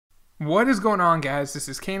What is going on, guys? This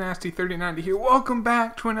is Knasty 3090 here. Welcome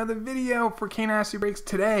back to another video for Knasty Breaks.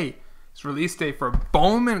 Today is release day for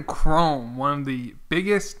Bowman Chrome, one of the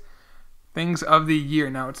biggest things of the year.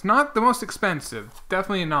 Now, it's not the most expensive,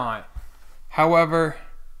 definitely not. However,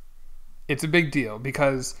 it's a big deal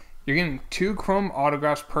because you're getting 2 Chrome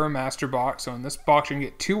autographs per master box. So in this box, you're gonna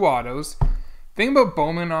get 2 autos. Thing about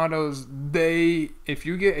Bowman autos, if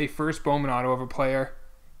you get a first Bowman auto of a player,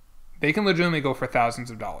 they can legitimately go for thousands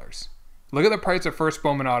of dollars. Look at the price of first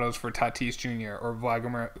Bowman autos for Tatis Jr. or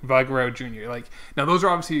Vladimir Jr. Now those are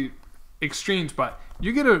obviously extremes, but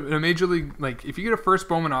you get a major league, if you get a first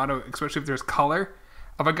Bowman auto, especially if there's color,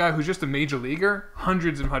 of a guy who's just a major leaguer,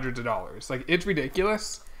 hundreds and hundreds of dollars. It's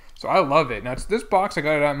ridiculous. So I love it. Now it's this box, I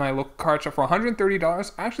got it at my local card shop for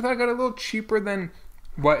 $130. I actually thought I got it a little cheaper than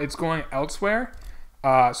what it's going elsewhere.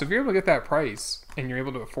 So if you're able to get that price and you're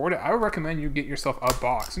able to afford it, I would recommend you get yourself a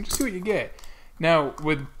box and just see what you get. Now,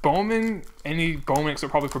 with Bowman, any Bowman except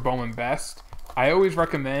probably for Bowman Best, I always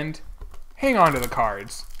recommend hang on to the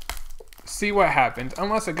cards. See what happens,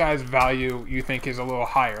 unless a guy's value you think is a little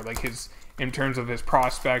higher, in terms of his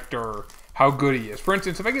prospect or how good he is. For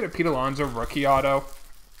instance, if I get a Pete Alonso rookie auto,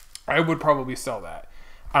 I would probably sell that.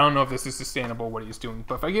 I don't know if this is sustainable, what he's doing,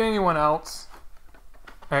 but if I get anyone else,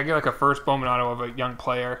 I get a first Bowman auto of a young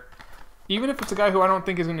player, even if it's a guy who I don't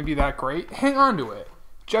think is going to be that great, hang on to it.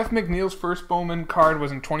 Jeff McNeil's first Bowman card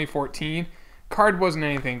was in 2014. Card wasn't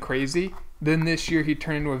anything crazy. Then this year he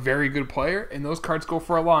turned into a very good player, and those cards go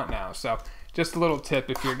for a lot now. So just a little tip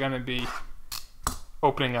if you're going to be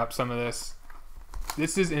opening up some of this.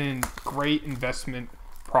 This is a great investment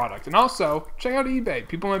product. And also, check out eBay.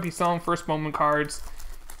 People might be selling first Bowman cards.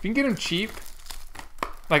 If you can get them cheap,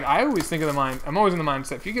 I always think of I'm always in the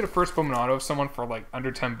mindset, if you get a first Bowman auto of someone for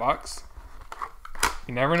under 10 bucks,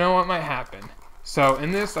 you never know what might happen. So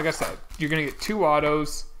in this, like I said, you're going to get 2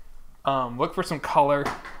 autos. Look for some color.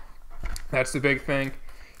 That's the big thing.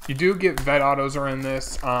 You do get vet autos are in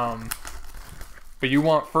this, but you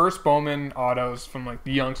want first Bowman autos from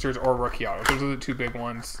the youngsters or rookie autos. Those are the 2 big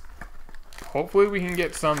ones. Hopefully we can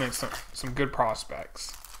get some good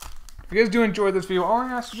prospects. If you guys do enjoy this video, all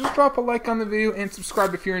I ask is just drop a like on the video and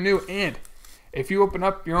subscribe if you're new. And if you open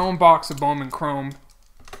up your own box of Bowman Chrome,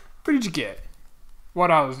 what did you get?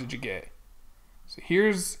 What autos did you get? So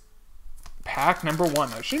here's pack number 1.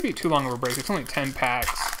 Now, it shouldn't be too long of a break. It's only 10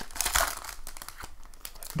 packs.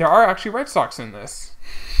 There are actually Red Sox in this.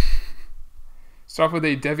 Start off with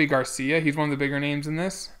a Deivi Garcia. He's one of the bigger names in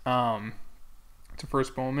this. It's a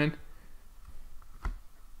first Bowman.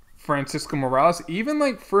 Francisco Morales,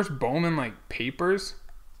 even first Bowman papers,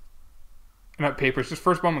 not papers, just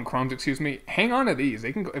first Bowman Chromes, excuse me. Hang on to these.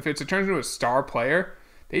 They can go, if it turns into a star player,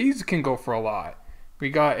 these can go for a lot.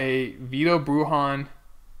 We got a Vito Brujan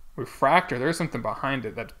refractor. There's something behind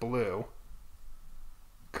it that's blue.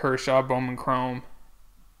 Kershaw Bowman Chrome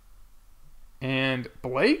and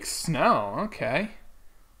Blake Snell. Okay,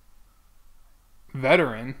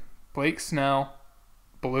 veteran Blake Snell,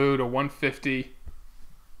 blue to 150.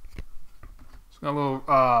 Got a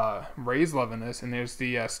little Rays love in this, and there's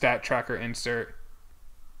the stat tracker insert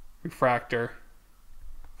refractor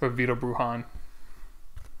for Vito Brujan.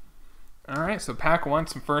 All right, so pack 1,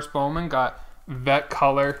 some first Bowman, got vet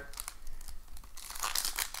color.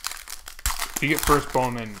 If you get first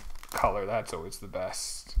Bowman color, that's always the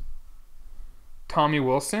best. Tommy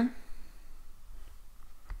Wilson,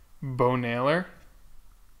 Bo Naylor.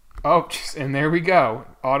 Oh, and there we go.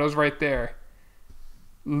 Autos right there.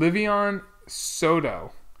 Livion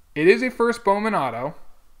Soto. It is a first Bowman auto.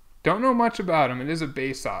 Don't know much about him. It is a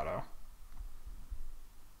base auto.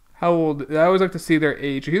 How old? I always like to see their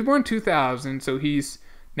age. He was born 2000, so he's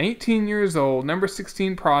 19 years old. Number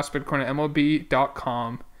 16 prospect, according to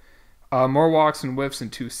MLB.com. More walks and whiffs in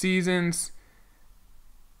 2 seasons.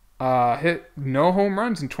 Hit no home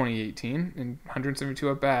runs in 2018 and 172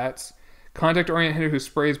 at bats. Contact-oriented hitter who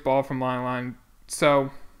sprays ball from line to line.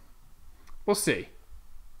 So we'll see.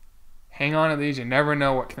 Hang on to these. You never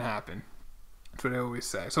know what can happen. That's what I always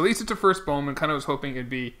say. So at least it's a first Bowman. Kind of was hoping it'd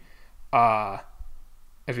be,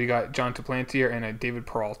 as we got John Duplantier and a David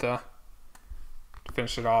Peralta to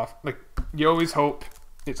finish it off. You always hope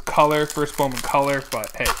it's color, first Bowman color,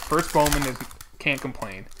 but hey, first Bowman can't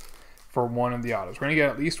complain for one of the autos. We're going to get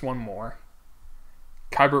at least one more.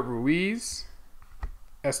 Keibert Ruiz,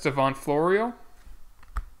 Estevan Florial,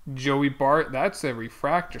 Joey Bart. That's a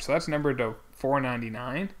refractor, so that's numbered to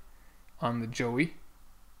 499. On the Joey.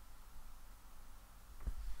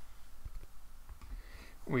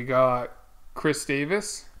 We got Chris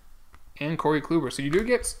Davis and Corey Kluber. So you do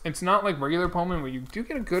get, it's not like regular Bowman, but you do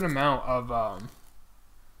get a good amount of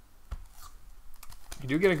You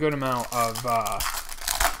do get a good amount of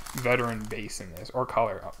veteran base in this, or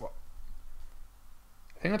color. Well,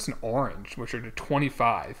 I think that's an orange, which are to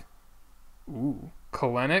 25. Ooh.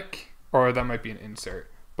 Kalenic, or that might be an insert.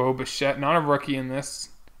 Bo Bichette, not a rookie in this.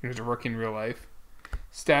 He was a rookie in real life.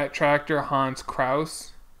 Stat Tractor, Hans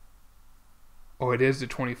Kraus. Oh, it is the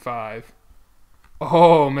 25.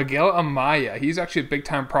 Oh, Miguel Amaya. He's actually a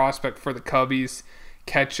big-time prospect for the Cubbies.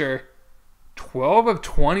 Catcher. 12 of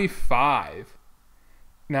 25.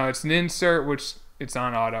 Now, it's an insert, which it's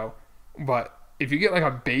on auto. But if you get like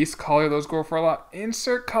a base color, those go for a lot.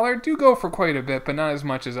 Insert color do go for quite a bit, but not as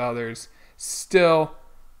much as others. Still,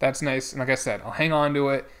 that's nice. And like I said, I'll hang on to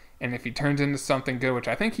it. And if he turns into something good, which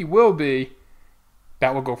I think he will be,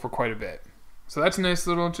 that will go for quite a bit. So that's a nice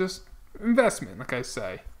little just investment, like I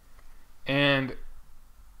say. And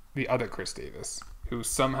the other Chris Davis, who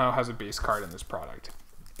somehow has a base card in this product.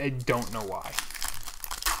 I don't know why.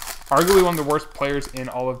 Arguably one of the worst players in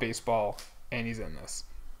all of baseball, and he's in this.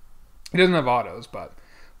 He doesn't have autos, but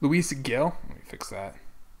Luis Gil, let me fix that.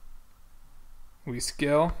 Luis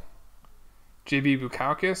Gil, JB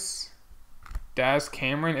Bukauskas, Daz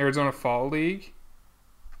Cameron, Arizona Fall League,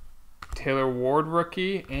 Taylor Ward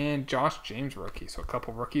rookie, and Josh James rookie. So a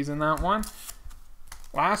couple rookies in that one.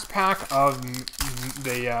 Last pack of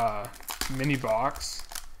the mini box.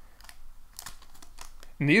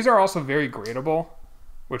 And these are also very gradable,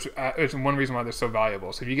 which is one reason why they're so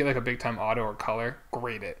valuable. So if you get like a big time auto or color,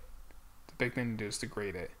 grade it. The big thing to do is to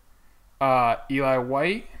grade it. Eli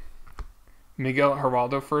White, Miguel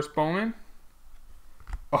Geraldo first Bowman.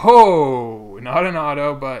 Oh, not an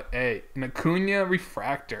auto, but hey, an Acuna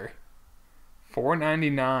refractor.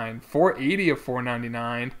 $4.99, 480 of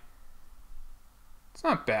 $4.99. It's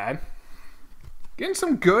not bad. Getting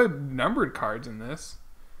some good numbered cards in this.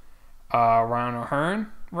 Ryan O'Hearn,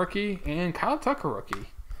 rookie, and Kyle Tucker, rookie.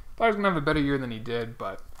 Thought he was going to have a better year than he did,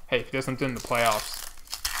 but hey, if he does something in the playoffs,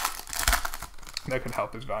 that could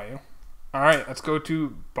help his value. All right, let's go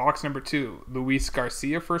to box number 2. Luis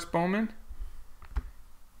Garcia, first Bowman.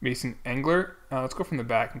 Mason Engler. Let's go from the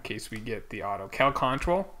back in case we get the auto. Cal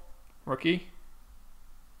Control, rookie.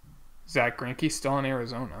 Zach Greinke, still in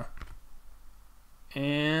Arizona.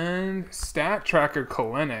 And Stat Tracker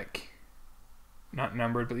Kalenic. Not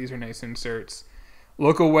numbered, but these are nice inserts.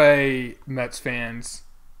 Look away, Mets fans.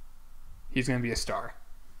 He's going to be a star.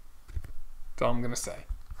 That's all I'm going to say.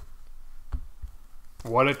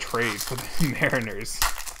 What a trade for the Mariners.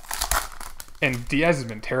 And Diaz has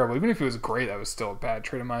been terrible. Even if he was great, that was still a bad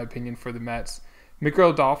trade in my opinion for the Mets. Miguel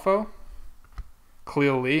Adolfo.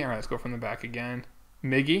 Khalil Lee. All right, let's go from the back again.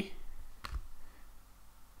 Miggy.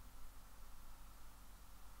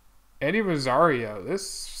 Eddie Rosario. This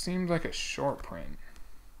seems like a short print.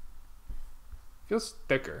 Feels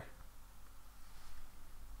thicker.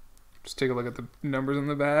 Just take a look at the numbers on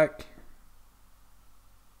the back.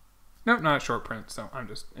 Nope, not a short print, so I'm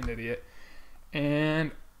just an idiot. And,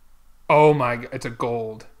 oh my god, it's a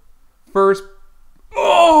gold. First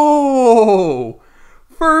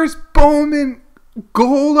Bowman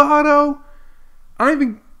gold auto? I don't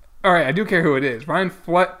even, alright, I do care who it is. Ryan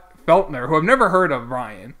Feltner, who I've never heard of,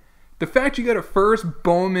 Ryan. The fact you got a first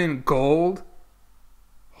Bowman gold,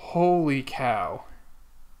 holy cow.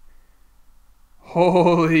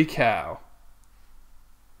 Holy cow.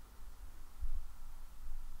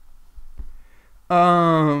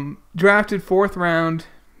 Drafted 4th round.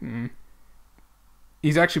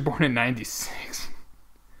 He's actually born in 96.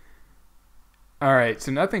 Alright,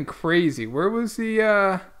 so nothing crazy. Where was he?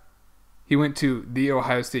 He went to The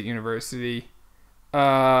Ohio State University.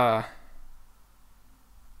 God,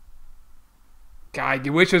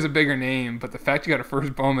 you wish it was a bigger name, but the fact you got a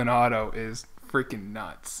first Bowman auto is freaking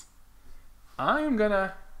nuts. I am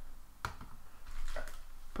gonna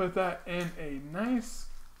put that in a nice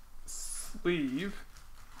sleeve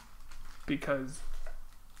because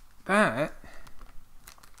that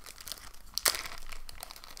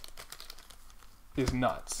is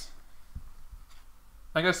nuts.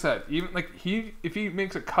 Like I said, even like if he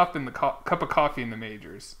makes a cup in the cup of coffee in the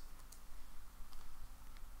majors,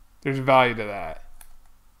 there's value to that.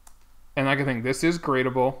 And like I think this is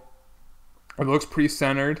gradable. It looks pretty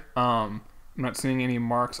centered. I'm not seeing any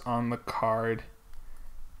marks on the card.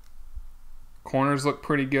 Corners look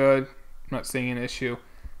pretty good. I'm not seeing an issue.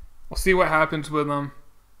 We'll see what happens with them.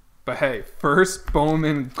 But hey, first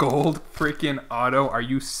Bowman gold freaking auto. Are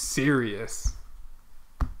you serious?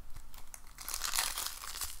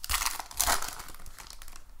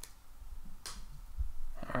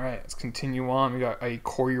 Alright, let's continue on. We got a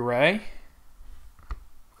Corey Ray.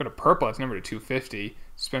 We got a purple. That's number 250.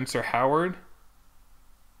 Spencer Howard.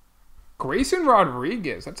 Grayson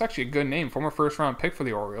Rodriguez. That's actually a good name. Former first-round pick for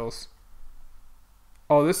the Orioles.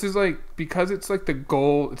 Oh, this is like, because it's like the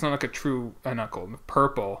gold. It's not like not gold,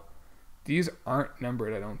 purple. These aren't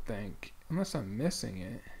numbered, I don't think. Unless I'm missing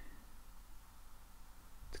it.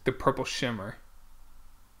 It's like the purple shimmer.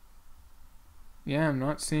 Yeah, I'm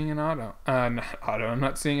not seeing an auto. Not auto. I'm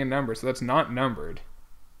not seeing a number, so that's not numbered.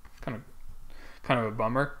 Kind of a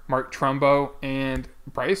bummer. Mark Trumbo and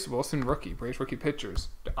Bryce Wilson rookie. Bryce rookie pitchers.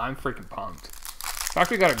 I'm freaking pumped. The fact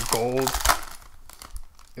we got a gold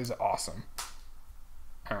is awesome.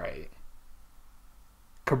 All right.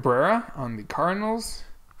 Cabrera on the Cardinals.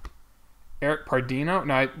 Eric Pardino.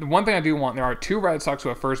 Now, the one thing I do want, there are 2 Red Sox who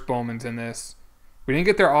have first Bowmans in this. We didn't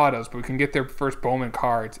get their autos, but we can get their first Bowman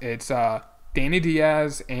cards. It's Danny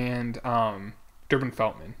Diaz and Durbin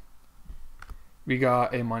Feltman. We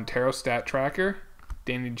got a Montero stat tracker,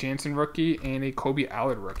 Danny Jansen rookie, and a Kobe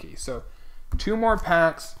Allard rookie. So 2 more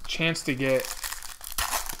packs, chance to get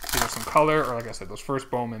either some color, or like I said, those first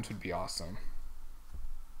Bowmans would be awesome.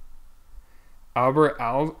 Albert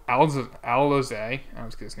Alzolay, I always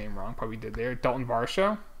get his name wrong, probably did there. Dalton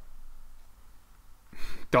Varsho,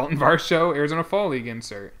 Arizona Fall League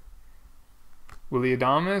insert. Willie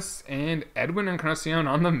Adames and Edwin Encarnacion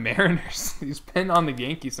on the Mariners. He's been on the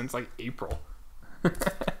Yankees since like April.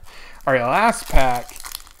 All right, last pack.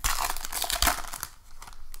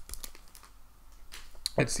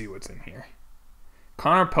 Let's see what's in here.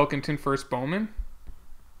 Connor Pilkington, first Bowman.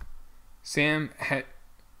 Sam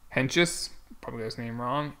Henches, probably got his name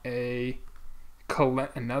wrong. Another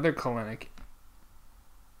Kalenic.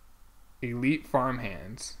 Elite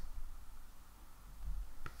Farmhands.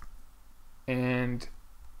 And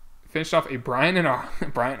finished off a Bryant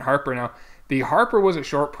Harper. Now, the Harper was a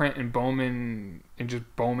short print in Bowman,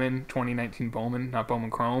 2019 Bowman, not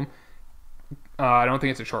Bowman Chrome. I don't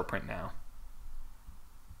think it's a short print now.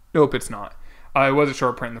 Nope, it's not. It was a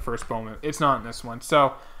short print in the first Bowman. It's not in this one.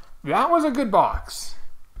 So, that was a good box.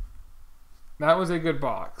 The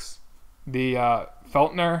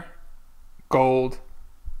Feltner, gold.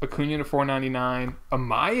 Acuna to $4.99.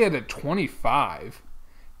 Amaya to $25.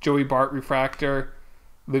 Joey Bart refractor.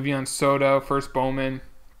 Livian Soto, first Bowman.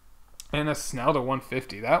 And a Snell to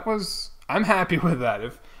 $150. I'm happy with that.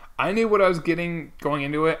 If I knew what I was getting going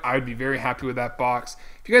into it, I would be very happy with that box.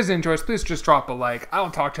 If you guys enjoyed, please just drop a like.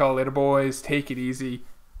 I'll talk to y'all later, boys. Take it easy.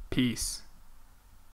 Peace.